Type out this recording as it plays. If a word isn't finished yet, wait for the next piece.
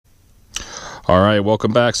All right,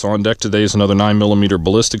 welcome back. So on deck today is another 9mm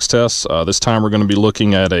ballistics test. This time we're going to be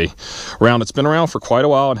looking at a round that's been around for quite a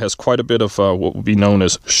while and has quite a bit of what would be known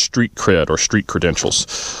as street cred or street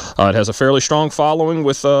credentials. It has a fairly strong following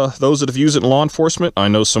with those that have used it in law enforcement. I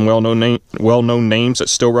know some well-known names that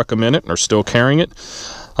still recommend it and are still carrying it.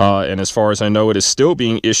 And as far as I know, it is still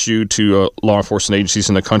being issued to law enforcement agencies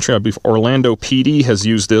in the country. I believe Orlando PD has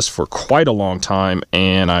used this for quite a long time,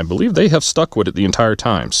 and I believe they have stuck with it the entire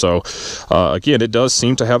time. So, again, it does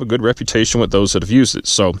seem to have a good reputation with those that have used it.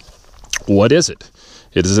 So, what is it?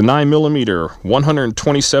 It is a 9mm,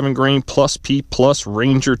 127 grain plus P plus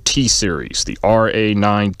Ranger T series, the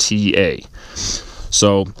RA9TA.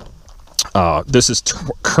 So, this is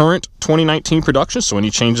current 2019 production, so any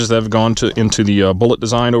changes that have gone into the bullet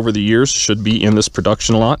design over the years should be in this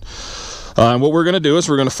production lot. And what we're going to do is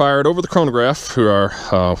we're going to fire it over the chronograph through our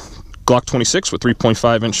Glock 26 with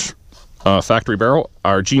 3.5-inch factory barrel,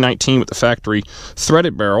 our G19 with the factory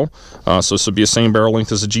threaded barrel, so this will be the same barrel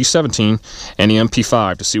length as the G17, and the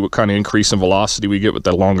MP5 to see what kind of increase in velocity we get with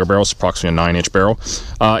that longer barrel. It's approximately a 9-inch barrel.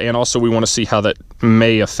 And also we want to see how that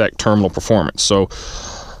may affect terminal performance. So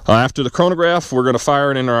after the chronograph, we're going to fire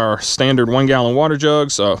it in our standard 1-gallon water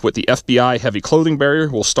jugs with the FBI heavy clothing barrier.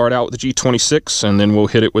 We'll start out with the G26, and then we'll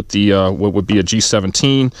hit it with the what would be a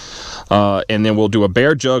G17, and then we'll do a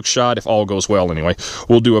bare jug shot if all goes well anyway.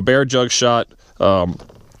 We'll do a bare jug shot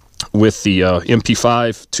with the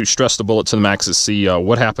MP5 to stress the bullet to the max to see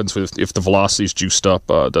what happens if the velocity is juiced up.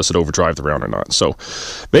 Does it overdrive the round or not? So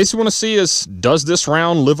basically what I want to see is, does this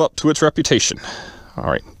round live up to its reputation? All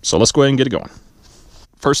right, so let's go ahead and get it going.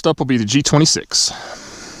 First up will be the G26.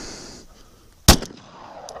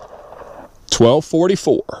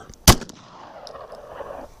 1244,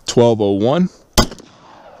 1201,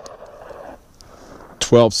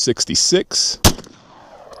 1266,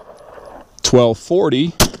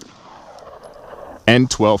 1240, and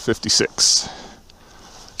 1256.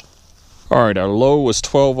 All right, our low was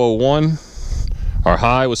 1201, our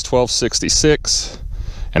high was 1266,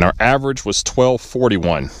 and our average was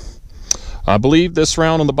 1241. I believe this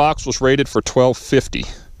round on the box was rated for 1250.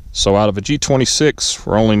 So out of a G26,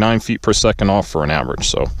 we're only 9 feet per second off for an average.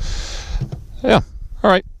 So, yeah. All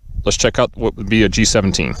right. Let's check out what would be a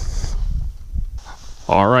G17.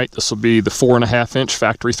 All right. This will be the 4.5-inch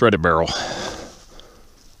factory threaded barrel.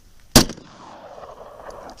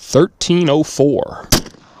 1304.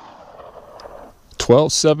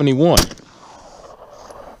 1271.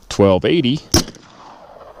 1280.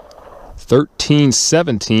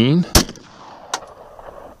 1317.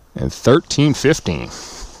 And 1315.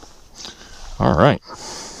 All right.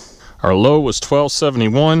 Our low was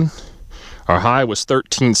 1271. Our high was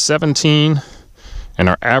 1317. And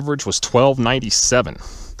our average was 1297.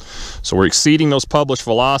 So we're exceeding those published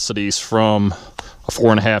velocities from a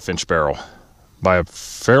 4.5-inch barrel by a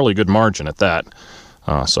fairly good margin at that.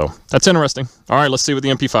 So that's interesting. All right, let's see what the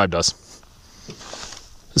MP5 does.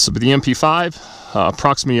 This will be the MP5,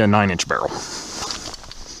 approximately a 9-inch barrel.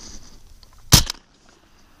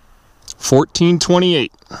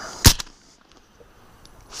 1428,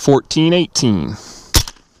 1418,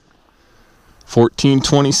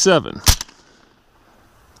 1427,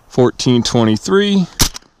 1423,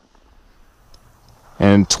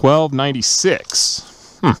 and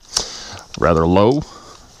 1296. Rather low.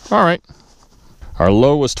 All right. Our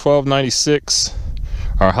low was 1296,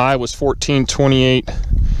 our high was 1428,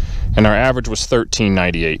 and our average was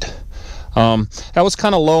 1398. That was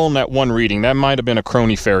kind of low on that one reading. That might have been a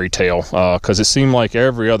crony fairy tale, because it seemed like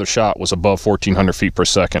every other shot was above 1400 feet per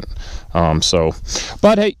second.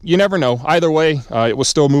 But hey, you never know. Either way, it was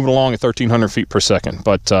still moving along at 1300 feet per second.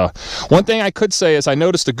 But one thing I could say is I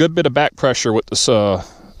noticed a good bit of back pressure with this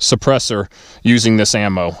suppressor using this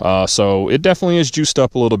ammo. So it definitely is juiced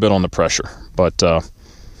up a little bit on the pressure. But all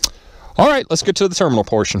right, let's get to the terminal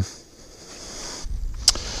portion.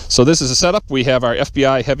 So this is a setup. We have our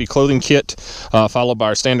FBI heavy clothing kit, followed by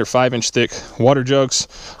our standard 5-inch thick water jugs,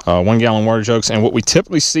 1-gallon water jugs. And what we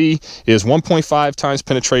typically see is 1.5 times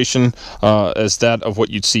penetration as that of what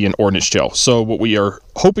you'd see in ordnance gel. So what we are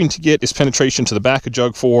hoping to get is penetration to the back of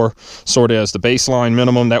jug 4, sort of as the baseline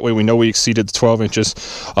minimum. That way we know we exceeded the 12 inches.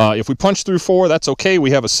 If we punch through 4, that's okay.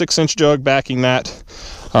 We have a 6-inch jug backing that.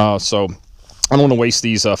 So I don't want to waste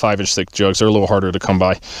these 5-inch thick jugs. They're a little harder to come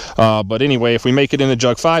by. But anyway, if we make it into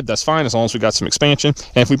jug 5, that's fine, as long as we got some expansion.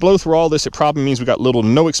 And if we blow through all this, it probably means we got little to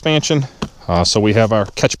no expansion. So we have our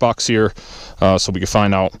catch box here, so we can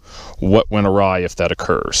find out what went awry if that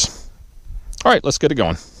occurs. All right, let's get it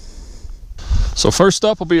going. So first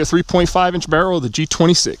up will be a 3.5-inch barrel of the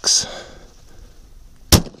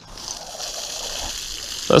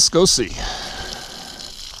G26. Let's go see.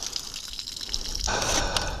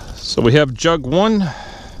 So we have jug 1,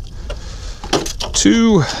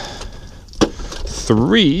 2,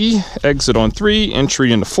 3, exit on 3,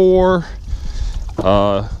 entry into 4.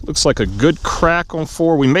 Looks like a good crack on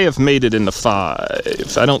 4. We may have made it into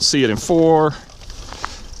 5. I don't see it in 4.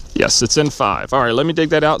 Yes, it's in 5. All right, let me dig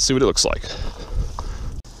that out and see what it looks like.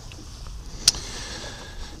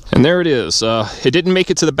 And there it is. It didn't make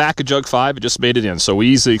it to the back of jug 5, it just made it in. So we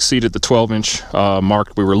easily exceeded the 12-inch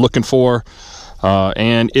mark we were looking for.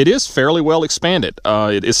 And it is fairly well expanded.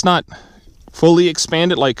 It's not fully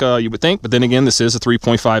expanded like you would think, but then again, this is a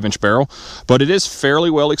 3.5-inch barrel. But it is fairly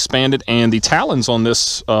well expanded, and the talons on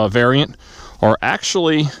this variant are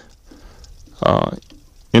actually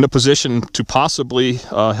in a position to possibly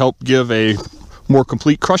help give a more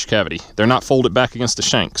complete crush cavity. They're not folded back against the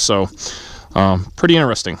shank, so pretty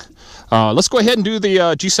interesting. Let's go ahead and do the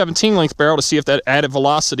G17 length barrel to see if that added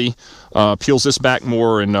velocity peels this back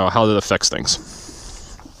more and how that affects things.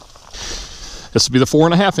 This will be the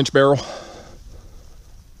 4.5-inch barrel.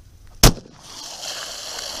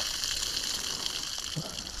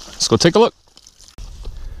 Let's go take a look.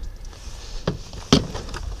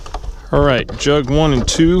 All right, jug 1 and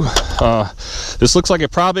 2. This looks like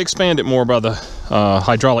it probably expanded more by the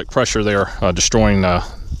hydraulic pressure there, destroying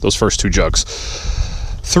those first 2 jugs.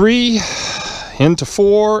 3 into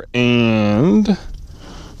 4, and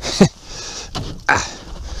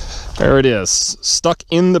there it is. Stuck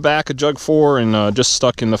in the back of jug 4 and just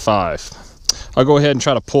stuck in the 5. I'll go ahead and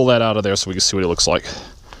try to pull that out of there so we can see what it looks like.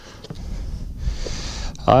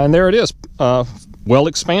 And there it is. Well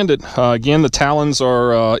expanded. Again, the talons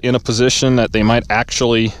are in a position that they might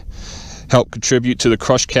actually help contribute to the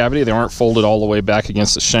crush cavity. They aren't folded all the way back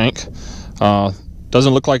against the shank.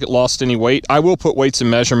 Doesn't look like it lost any weight. I will put weights and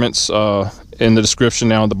measurements in the description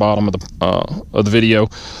down at the bottom of the video.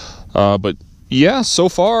 But yeah, so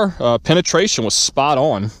far penetration was spot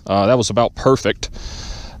on. That was about perfect.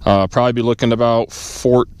 Probably be looking about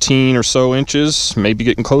 14 or so inches, maybe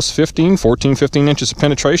getting close to 15 inches of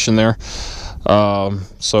penetration there.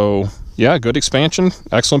 So yeah, good expansion,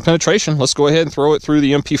 excellent penetration. Let's go ahead and throw it through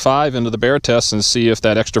the MP5 into the bear test and see if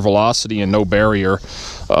that extra velocity and no barrier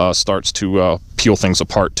starts to peel things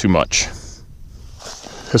apart too much.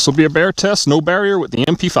 This will be a bear test, no barrier with the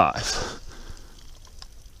MP5.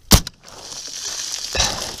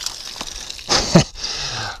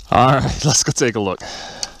 All right, let's go take a look.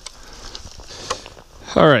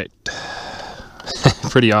 All right,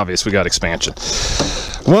 pretty obvious we got expansion.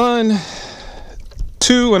 1,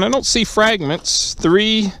 2, and I don't see fragments.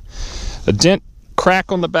 3, a dent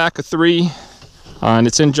crack on the back of 3, and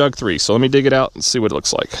it's in jug 3. So let me dig it out and see what it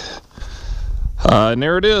looks like. And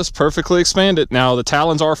there it is, perfectly expanded. Now the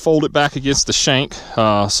talons are folded back against the shank,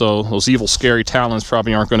 so those evil, scary talons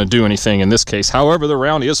probably aren't going to do anything in this case. However, the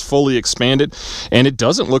round is fully expanded, and it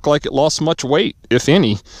doesn't look like it lost much weight, if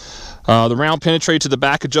any. The round penetrated to the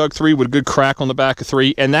back of jug 3 with a good crack on the back of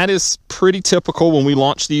 3, and that is pretty typical when we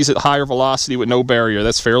launch these at higher velocity with no barrier.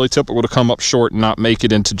 That's fairly typical to come up short and not make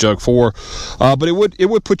it into jug 4, but it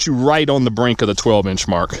would put you right on the brink of the 12-inch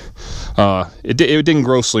mark. It didn't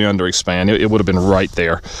grossly underexpand. It would have been right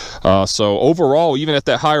there. So overall, even at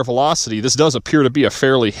that higher velocity, this does appear to be a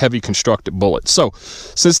fairly heavy constructed bullet. So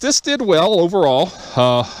since this did well overall,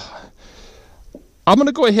 I'm going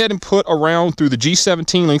to go ahead and put a round through the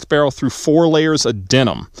G17 length barrel through 4 layers of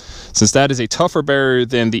denim, since that is a tougher barrier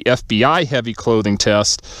than the FBI heavy clothing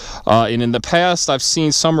test. And in the past, I've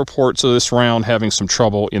seen some reports of this round having some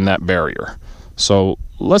trouble in that barrier. So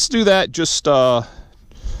let's do that just for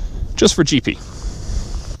GP.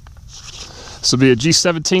 This will be a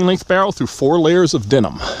G17 length barrel through 4 layers of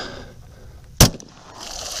denim.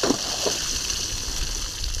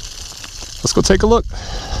 Let's go take a look.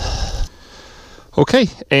 Okay,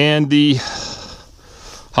 and the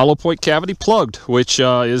hollow point cavity plugged, which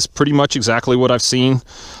is pretty much exactly what I've seen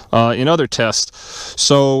in other tests.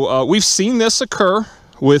 So we've seen this occur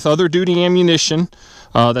with other duty ammunition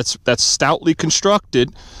that's stoutly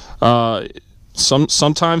constructed.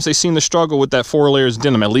 Sometimes they seem to struggle with that 4 layers of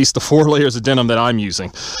denim, at least the 4 layers of denim that I'm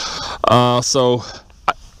using. Well,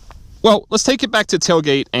 let's take it back to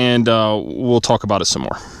tailgate and we'll talk about it some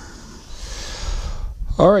more.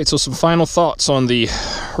 All right, so some final thoughts on the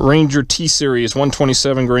Ranger T-Series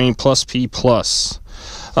 127 grain plus P plus.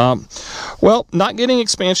 Well, not getting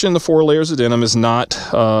expansion in the 4 layers of denim is not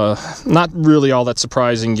really all that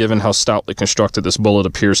surprising given how stoutly constructed this bullet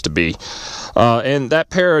appears to be. And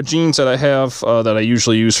that pair of jeans that I have that I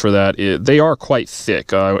usually use for that, they are quite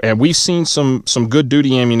thick. And we've seen some good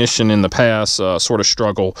duty ammunition in the past sort of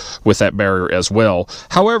struggle with that barrier as well.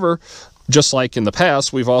 However, just like in the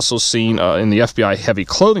past, we've also seen in the FBI heavy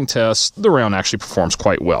clothing test, the round actually performs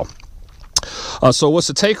quite well. So what's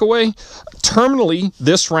the takeaway? Terminally,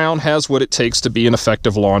 this round has what it takes to be an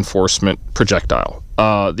effective law enforcement projectile.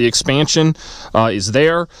 The expansion is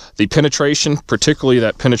there. The penetration, particularly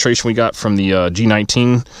that penetration we got from the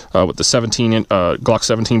G19 with the Glock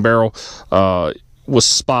 17 barrel, was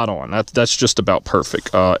spot on. That's just about perfect.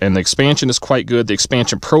 And the expansion is quite good. The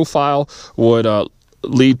expansion profile would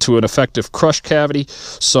lead to an effective crush cavity.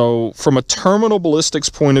 So from a terminal ballistics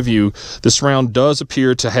point of view, this round does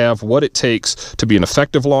appear to have what it takes to be an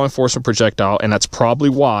effective law enforcement projectile, and that's probably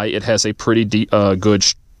why it has a pretty good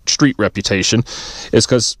street reputation, is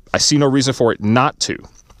because I see no reason for it not to.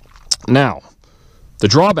 Now, the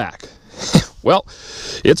drawback. Well,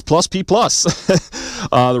 it's +P+.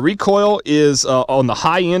 The recoil is on the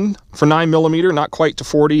high end for 9mm, not quite to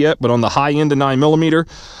 40 yet, but on the high end of 9mm.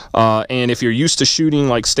 And if you're used to shooting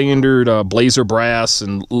like standard blazer brass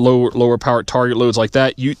and lower powered target loads like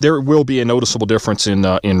that, there will be a noticeable difference in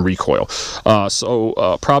recoil.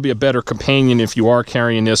 So probably a better companion if you are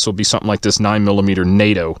carrying this will be something like this 9mm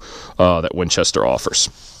NATO that Winchester offers.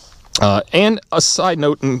 And a side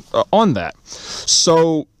note on that,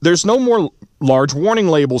 so there's no more large warning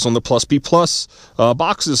labels on the +P+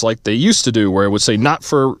 boxes like they used to do, where it would say not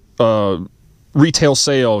for retail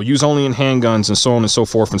sale, use only in handguns, and so on and so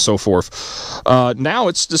forth and so forth. Now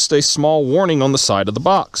it's just a small warning on the side of the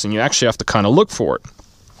box, and you actually have to kind of look for it.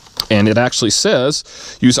 And it actually says,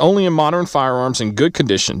 use only in modern firearms in good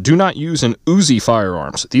condition. Do not use in Uzi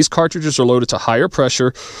firearms. These cartridges are loaded to higher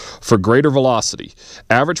pressure for greater velocity.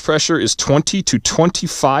 Average pressure is 20 to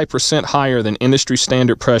 25% higher than industry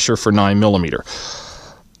standard pressure for 9mm.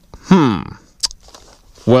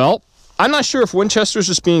 Well, I'm not sure if Winchester's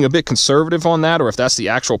just being a bit conservative on that, or if that's the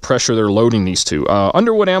actual pressure they're loading these to.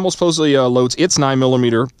 Underwood Ammo supposedly loads its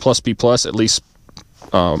 9mm +P+, at least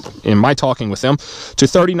in my talking with them, to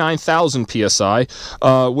 39,000 psi,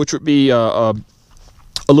 which would be a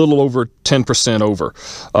little over 10% over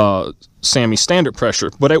SAMI standard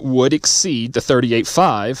pressure, but it would exceed the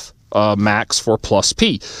 38.5 max for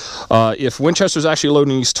 +P. If Winchester's actually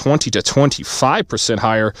loading these 20 to 25%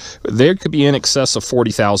 higher, there could be in excess of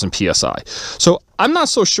 40,000 psi. So I'm not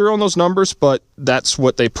so sure on those numbers, but that's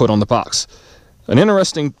what they put on the box. An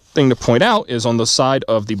interesting thing to point out is on the side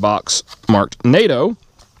of the box marked NATO,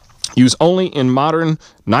 use only in modern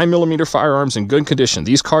 9mm firearms in good condition.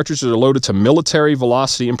 These cartridges are loaded to military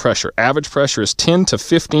velocity and pressure. Average pressure is 10 to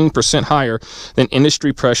 15% higher than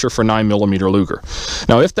industry pressure for 9mm Luger.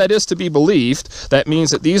 Now, if that is to be believed, that means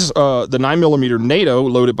that these the 9mm NATO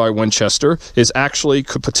loaded by Winchester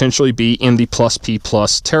could potentially be in the +P+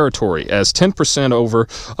 territory, as 10% over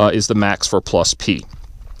is the max for +P.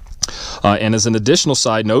 And as an additional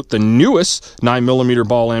side note, the newest 9mm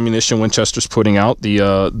ball ammunition Winchester's putting out,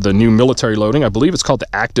 the new military loading, I believe it's called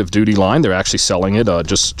the active duty line. They're actually selling it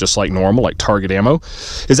just like normal, like Target ammo,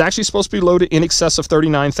 is actually supposed to be loaded in excess of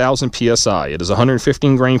 39,000 psi. It is a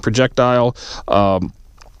 115 grain projectile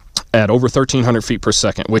at over 1,300 feet per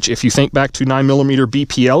second, which, if you think back to 9mm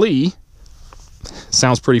BPLE,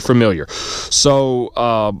 sounds pretty familiar.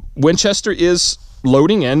 So Winchester is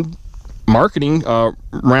loading and marketing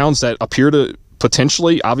rounds that appear to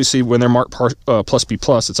potentially, obviously when they're marked +P+,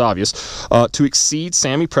 it's obvious, to exceed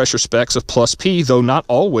SAMI pressure specs of +P, though not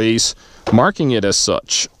always marking it as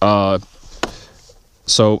such.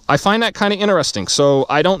 So I find that kind of interesting. So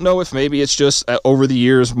I don't know if maybe it's just over the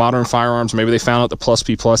years, modern firearms, maybe they found out the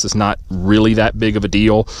 +P+ is not really that big of a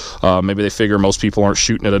deal. Maybe they figure most people aren't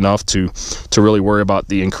shooting it enough to really worry about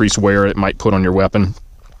the increased wear it might put on your weapon.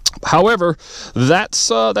 However, that's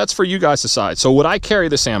for you guys to decide. So would I carry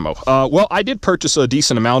this ammo? Well, I did purchase a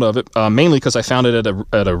decent amount of it, mainly because I found it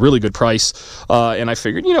at a really good price, and I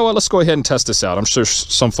figured, you know what, let's go ahead and test this out. I'm sure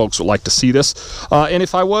some folks would like to see this. And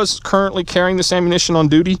if I was currently carrying this ammunition on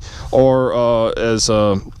duty or as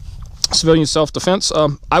civilian self-defense,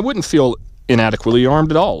 I wouldn't feel inadequately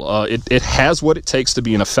armed at all. It has what it takes to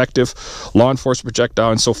be an effective law enforcement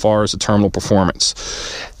projectile insofar as the terminal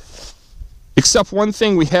performance. Except one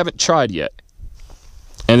thing we haven't tried yet,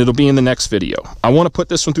 and it'll be in the next video. I want to put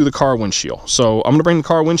this one through the car windshield. So I'm going to bring the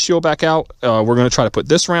car windshield back out. We're going to try to put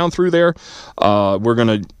this round through there. We're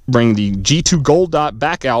going to bring the G2 Gold Dot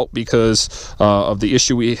back out because of the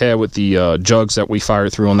issue we had with the jugs that we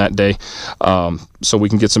fired through on that day, so we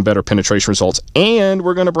can get some better penetration results. And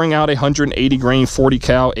we're going to bring out a 180 grain 40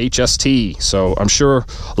 cal HST. So I'm sure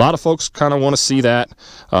a lot of folks kind of want to see that.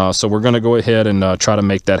 So we're going to go ahead and try to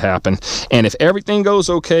make that happen. And if everything goes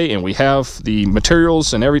okay and we have the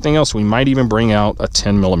materials and everything else, we might even bring out a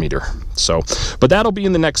 10mm. So, but that'll be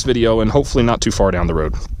in the next video and hopefully not too far down the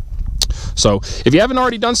road. So if you haven't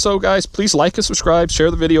already done so, guys, please like and subscribe,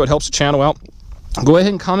 share the video. It helps the channel out. Go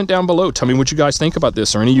ahead and comment down below. Tell me what you guys think about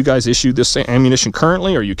this. Are any of you guys issued this ammunition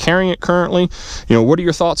currently? Are you carrying it currently? You know, what are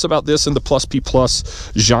your thoughts about this and the Plus P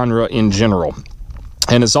Plus genre in general?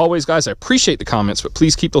 And as always, guys, I appreciate the comments, but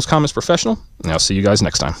please keep those comments professional, and I'll see you guys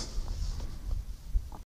next time.